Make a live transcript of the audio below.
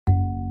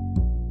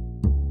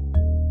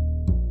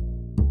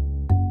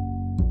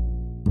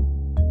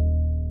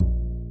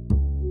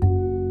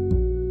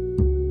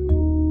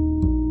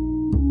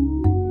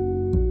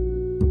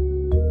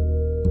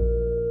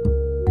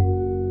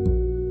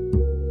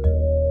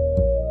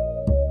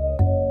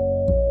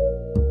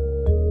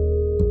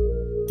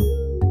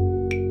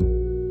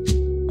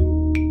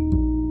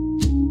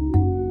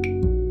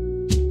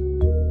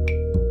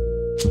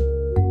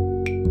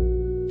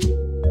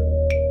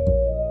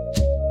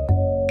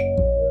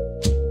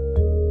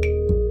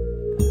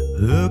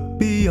Look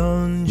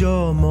beyond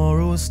your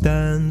moral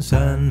stance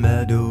and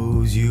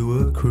medals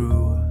you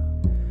accrue.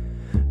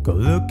 Go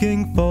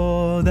looking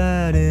for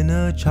that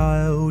inner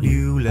child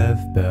you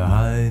left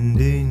behind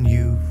in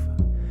youth.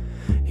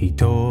 He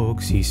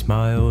talks, he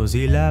smiles,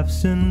 he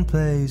laughs and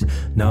plays,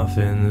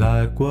 nothing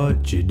like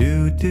what you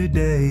do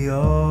today.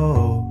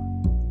 Oh,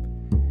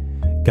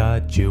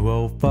 got you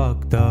all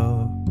fucked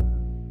up.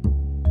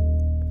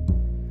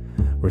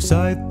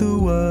 Recite the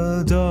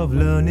words of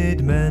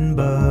learned men,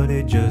 but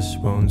it just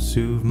won't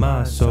soothe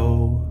my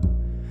soul.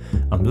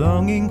 I'm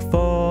longing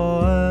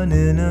for an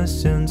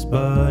innocence,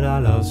 but I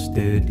lost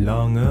it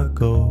long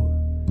ago.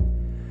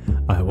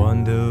 I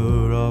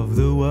wonder of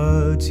the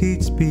words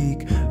he'd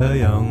speak, a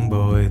young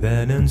boy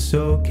then and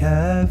so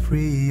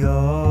carefree.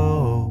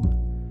 Oh,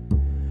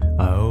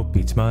 I hope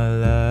he'd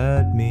smile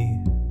at me.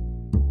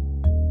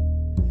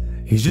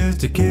 He's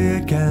just a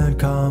kid, can't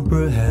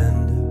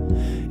comprehend.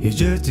 He's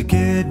just a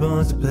kid,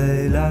 wants to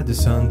play like the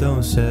sun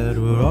don't set.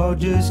 We're all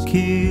just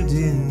kids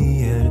in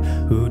the end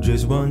who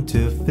just want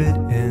to fit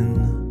in.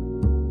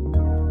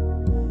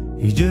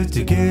 He's just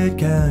a kid,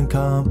 can't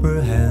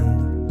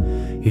comprehend.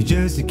 He's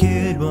just a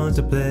kid, wants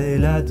to play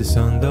like the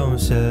sun don't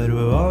set.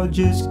 We're all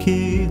just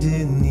kids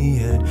in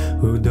the end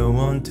who don't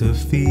want to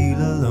feel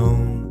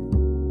alone.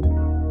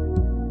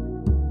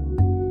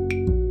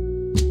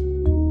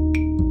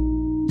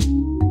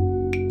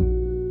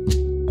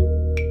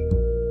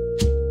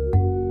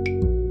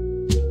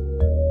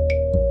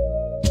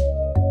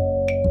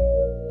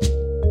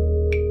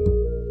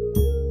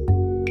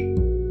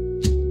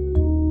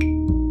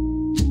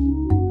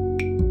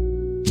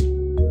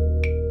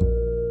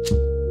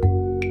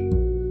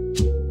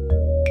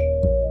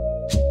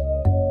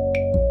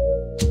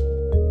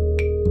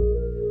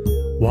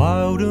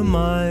 Wilder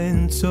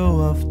minds so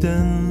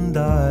often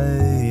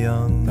die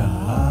young,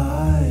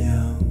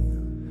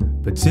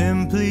 but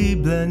simply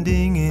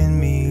blending in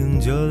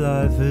means your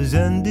life has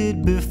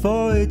ended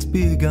before it's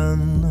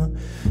begun.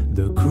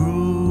 The cruel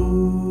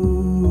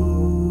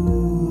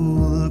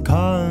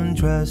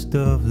contrast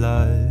of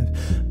life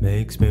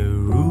makes me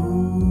rue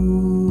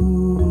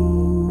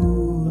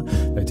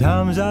the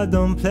times I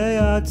don't play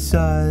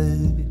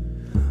outside.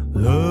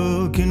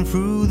 Looking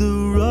through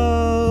the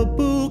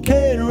rubble,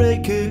 can't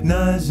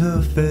recognize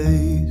her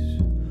face.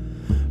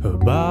 Her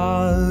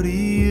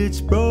body, it's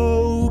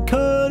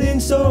broken in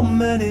so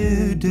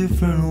many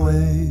different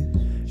ways.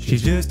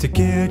 She's just a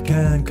kid,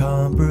 can't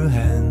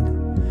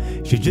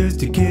comprehend. She's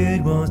just a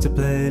kid, wants to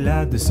play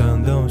like the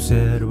sun don't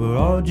set. We're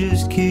all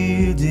just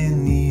kids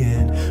in the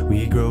end,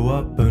 we grow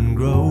up and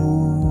grow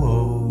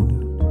old.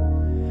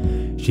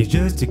 She's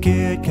just a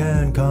kid,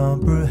 can't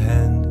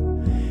comprehend.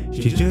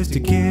 She's just a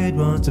kid,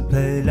 wants to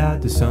play like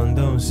the sun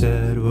don't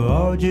set. We're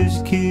all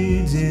just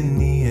kids in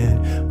the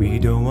end, we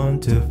don't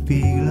want to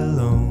feel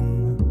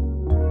alone.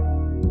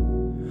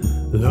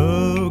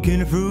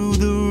 Looking through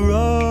the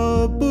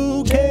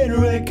rubble, can't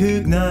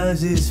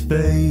recognize his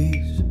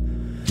face.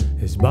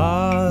 His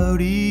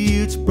body,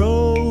 it's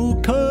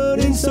broken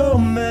in so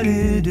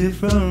many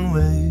different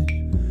ways.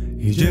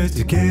 He's just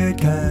a kid,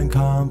 can't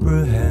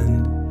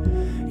comprehend.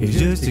 He's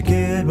just a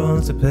kid,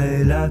 wants to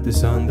play like the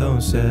sun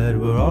don't set.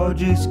 We're all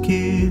just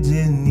kids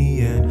in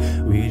the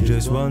end, we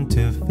just want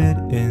to fit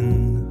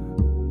in.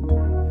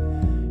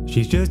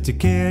 She's just a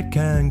kid,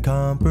 can't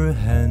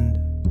comprehend.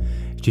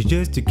 She's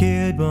just a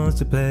kid, wants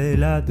to play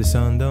like the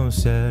sun don't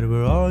set.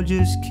 We're all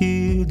just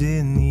kids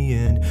in the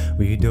end,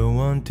 we don't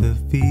want to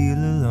feel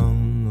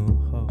alone.